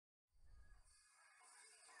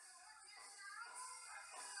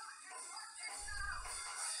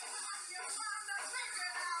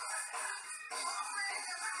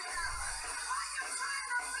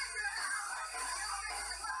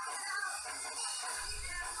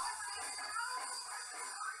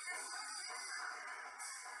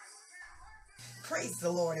Praise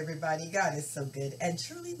the Lord, everybody. God is so good. And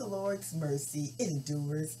truly the Lord's mercy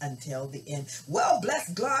endures until the end. Well,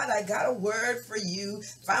 bless God, I got a word for you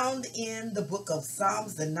found in the book of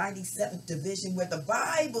Psalms, the 97th division, where the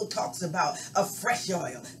Bible talks about a fresh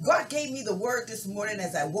oil. God gave me the word this morning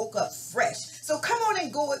as I woke up fresh. So come on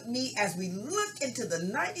and go with me as we look into the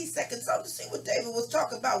 92nd Psalm to see what David was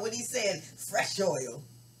talking about when he said fresh oil.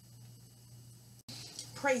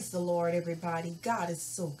 Praise the Lord, everybody. God is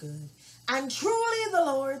so good. And truly the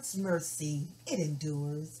Lord's mercy, it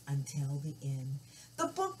endures until the end. The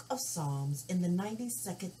book of Psalms in the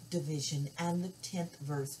 92nd division and the 10th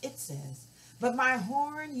verse, it says, "But my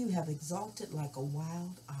horn you have exalted like a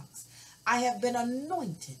wild ox. I have been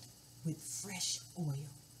anointed with fresh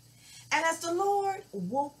oil." And as the Lord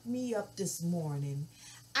woke me up this morning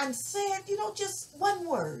and said, just one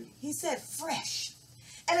word, he said fresh.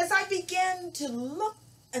 And as I began to look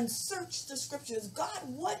and search the scriptures, God,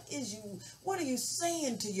 what are you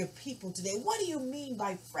saying to your people today? What do you mean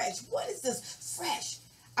by fresh? What is this fresh?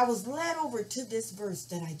 I was led over to this verse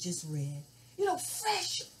that I just read.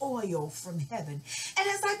 Fresh oil from heaven. And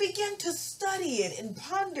as I began to study it and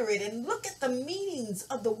ponder it and look at the meanings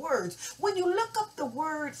of the words, when you look up the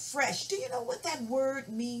word fresh, do you know what that word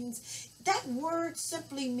means? That word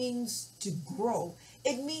simply means to grow.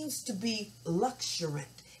 It means to be luxuriant.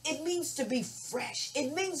 It means to be fresh.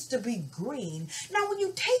 It means to be green. Now, when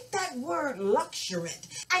you take that word luxuriant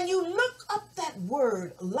and you look up that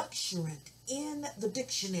word luxuriant in the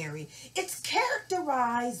dictionary, it's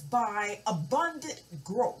characterized by abundant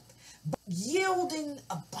growth, yielding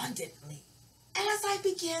abundantly. And as I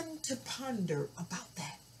began to ponder about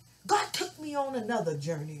that, God took me on another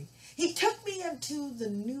journey. He took me into the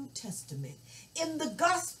New Testament, in the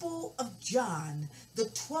Gospel of John, the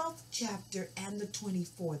 12th chapter and the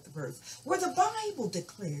 24th verse, where the Bible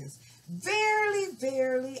declares, "Verily,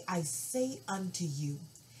 verily, I say unto you,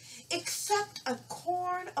 except a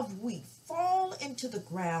corn of wheat fall into the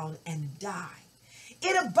ground and die,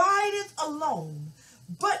 it abideth alone,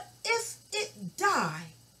 but if it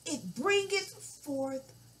die, it bringeth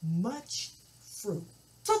forth much fruit."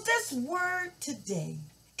 So this word today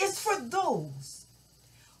is for those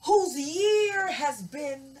whose year has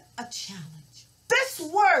been a challenge. This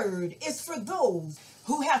word is for those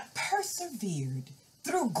who have persevered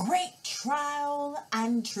through great trial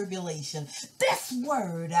and tribulation. This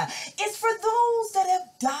word is for those that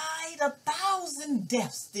have died 1,000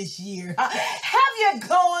 deaths this year. Have you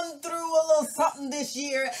gone through a little something this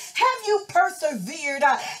year? Have you persevered?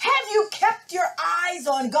 Have you kept your eyes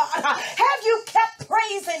on God? Have you kept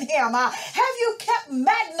praising Him? Have you kept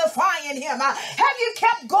magnifying Him? Have you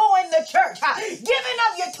kept going to church? Giving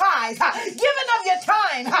of your tithes, giving of your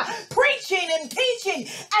time, preaching and teaching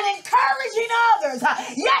and encouraging others.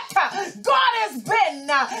 Yet God has been,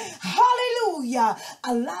 hallelujah,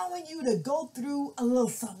 allowing you to go through a little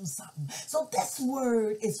something. So this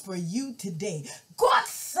word is for you today. God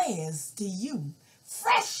says to you,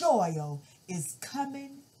 fresh oil is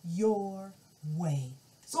coming your way.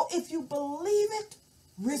 So if you believe it,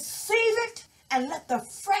 receive it, and let the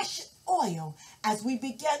fresh oil, as we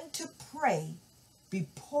begin to pray, be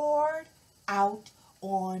poured out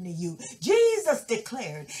on you. Jesus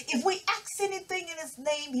declared, if we ask anything in His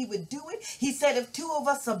name, He would do it. He said if two of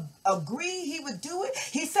us agree, He would do it.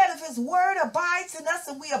 He said if His word abides in us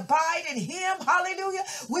and we abide in Him, hallelujah,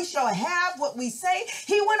 we shall have what we say.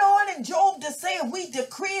 He went on in Job to say, if we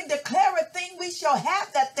decree and declare a thing, we shall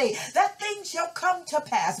have that thing. That thing shall come to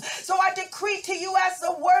pass. So I decree to you, as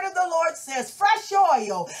the word of the Lord says, fresh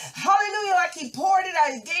oil, hallelujah, like He poured it,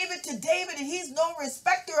 I gave it to David, and He's no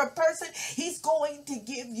respecter of person. He's going to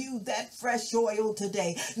give you that fresh oil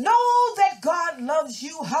today. Know that God loves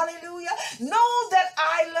you. Hallelujah. Know that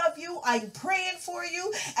I love you. I'm praying for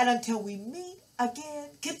you. And until we meet again,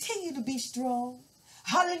 continue to be strong.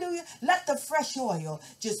 Hallelujah. Let the fresh oil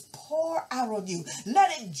just pour out on you.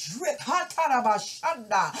 Let it drip. Higher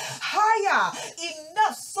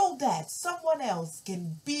enough so that someone else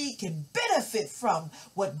can benefit from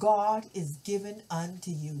what God is giving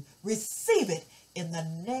unto you. Receive it in the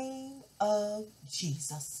name of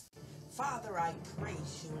Jesus. Father, I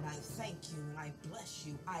praise you and I thank you and I bless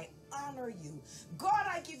you. I honor you. God,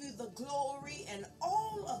 I give you the glory and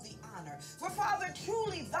all of the honor. For Father,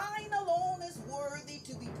 truly thine alone is worthy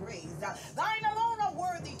to be praised. Thine alone are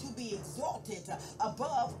worthy to be exalted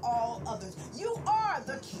above all others. You are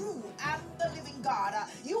the true and the living God.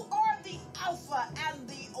 You are the Alpha and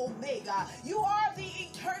the Omega. You are the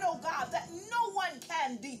eternal God that no one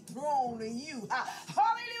can dethrone you.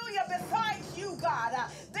 Hallelujah. Besides you, God,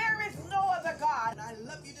 there is no other God. I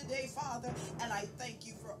love you today, Father, and I thank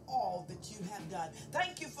you for all that you have done.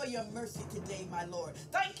 Thank you for your mercy today, my Lord.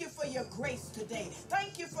 Thank you for your grace today.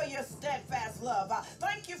 Thank you for your steadfast love.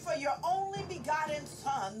 Thank you for your only begotten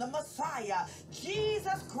Son, the Messiah,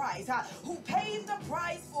 Jesus Christ, who paid the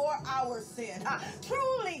price for our sin.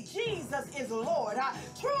 Truly, Jesus is Lord.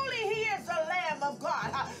 Truly, he is the Lamb of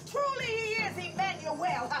God. Truly, he is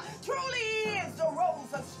Emmanuel. Truly, he is the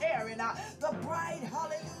Rose of Sharon, the bright,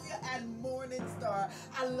 hallelujah, and morning star.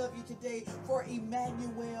 I love you today for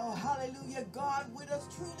Emmanuel. Hallelujah. God with us.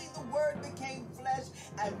 Truly, the Word became flesh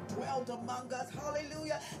and dwelt among us.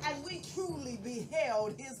 Hallelujah. And we truly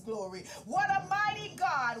beheld his glory. What a mighty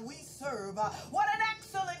God we serve. What an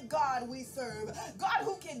excellent God we serve. God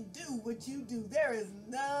who can do what you do. There is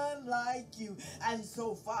none like you. And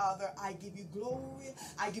so, Father, I give you glory.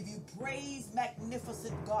 I give you praise,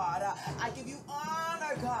 magnificent God. I give you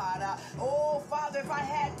honor, God. Oh, Father, if I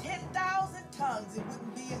had 10,000 tongues, it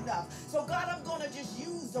wouldn't be enough. So, God, I'm going to just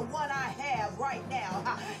use the one I have right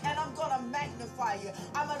now. And I'm going to magnify you.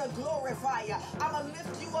 I'm going to glorify you. I'm going to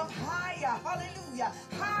lift you up higher. Hallelujah.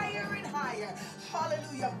 Higher and higher.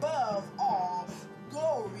 Hallelujah. Above all.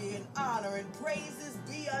 Glory and honor and praises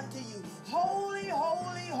be unto you. Holy,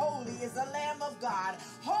 holy, holy is the Lamb of God.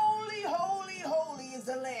 Holy, holy, holy is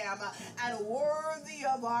the Lamb, and worthy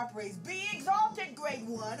of our praise. Be exalted, great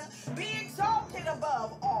one. Be exalted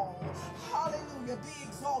above all. Hallelujah. Be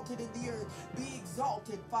exalted in the earth. Be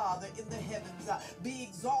exalted, Father, in the heavens. Be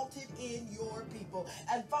exalted in your people.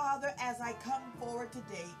 And Father, as I come forward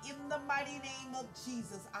today, in the mighty name of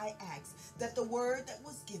Jesus, I ask that the word that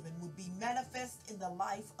was given would be manifest in the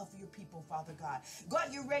life of your people, Father God. God,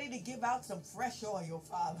 you're ready to give out some fresh oil,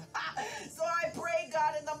 Father. So I pray,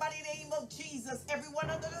 God, in the mighty name of Jesus, everyone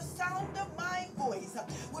under the sound of my voice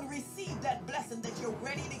would receive that blessing that you're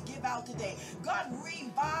ready to give out today. God,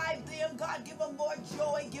 revive them. God, give them more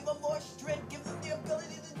joy, give them more strength, give them the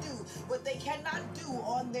ability to do what they cannot do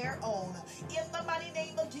on their own. In the mighty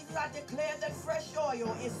name of Jesus, I declare that fresh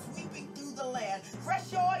oil is sweeping through the land.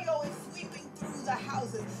 Fresh oil is sweeping through the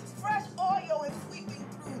houses. Fresh oil is sweeping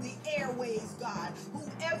through the airways, God.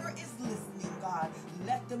 Whoever is listening, God,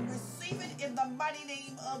 let them receive it in the mighty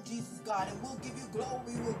name of Jesus, God. And we'll give you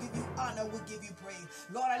glory, we'll give you honor, we'll give you praise.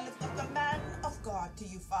 Lord, I lift up the man of God to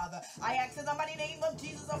you, Father. I ask in the mighty name of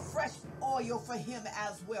Jesus a fresh oil for him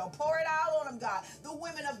as well. Pour it out on him, God. The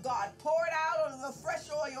women of God, pour it out on them, the fresh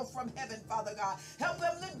oil from heaven, Father God. Help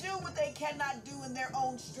them to do what they cannot do in their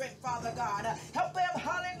own strength, Father God. Help them,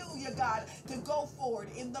 hallelujah, God, to go forward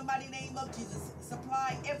in the mighty name of Jesus.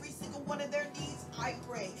 Supply every single one of their needs, I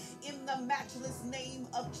pray, in the matchless name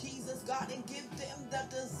of Jesus, God, and give them the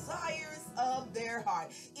desires of their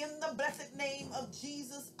heart. In the blessed name of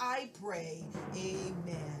Jesus, I pray.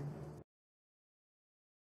 Amen.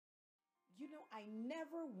 You know, I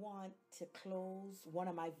never want to close one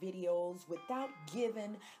of my videos without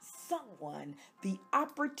giving someone the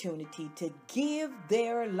opportunity to give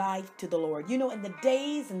their life to the Lord. You know, in the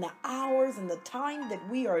days and the hours and the time that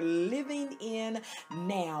we are living in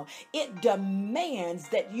now, it demands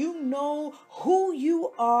that you know who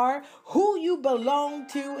you are, who you belong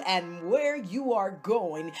to, and where you are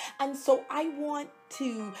going. And so I want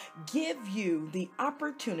to give you the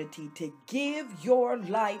opportunity to give your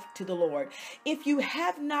life to the Lord. If you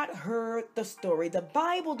have not heard the story, the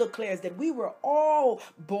Bible declares that we were all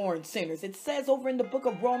born sinners. It says over in the book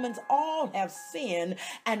of Romans, all have sinned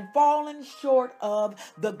and fallen short of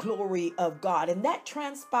the glory of God. And that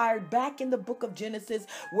transpired back in the book of Genesis,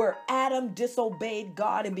 where Adam disobeyed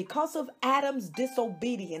God. And because of Adam's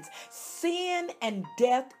disobedience, sin and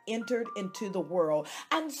death entered into the world.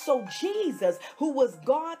 And so Jesus, who was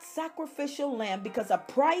God's sacrificial lamb, because a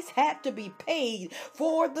price had to be paid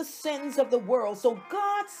for the sins of the world. So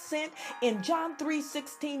God sent in John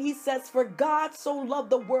 3:16, he says, "For God so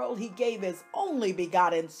loved the world, he gave his only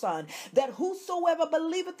begotten Son, that whosoever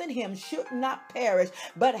believeth in him should not perish,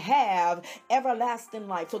 but have everlasting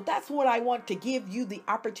life." So that's what I want to give you the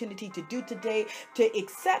opportunity to do today, to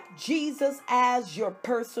accept Jesus as your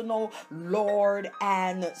personal Lord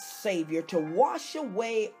and Savior, to wash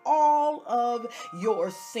away all of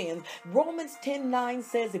your sins. Romans 10:9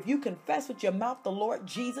 says, if you confess with your mouth the Lord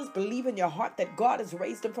Jesus, believe in your heart that God has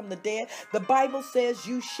raised him from the dead, the Bible says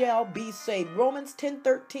you shall be saved. Romans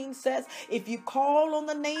 10:13 says, if you call on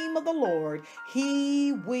the name of the Lord,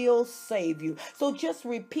 he will save you. So just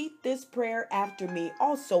repeat this prayer after me.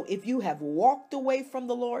 Also, if you have walked away from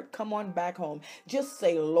the Lord, come on back home. Just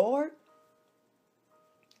say, Lord,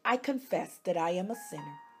 I confess that I am a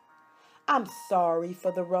sinner. I'm sorry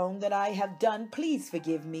for the wrong that I have done. Please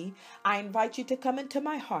forgive me. I invite you to come into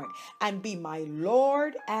my heart and be my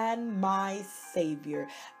Lord and my Savior.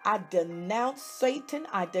 I denounce Satan.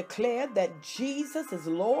 I declare that Jesus is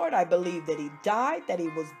Lord. I believe that he died, that he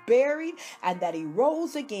was buried, and that he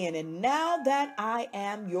rose again. And now that I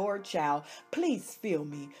am your child, please fill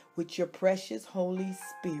me with your precious Holy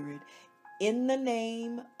Spirit. In the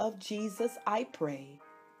name of Jesus, I pray.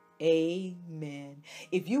 Amen.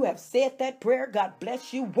 If you have said that prayer, God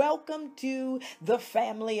bless you. Welcome to the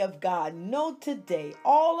family of God. Know today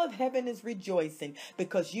all of heaven is rejoicing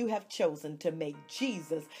because you have chosen to make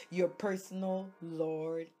Jesus your personal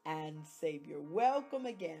Lord and Savior. Welcome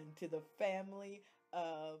again to the family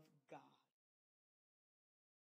of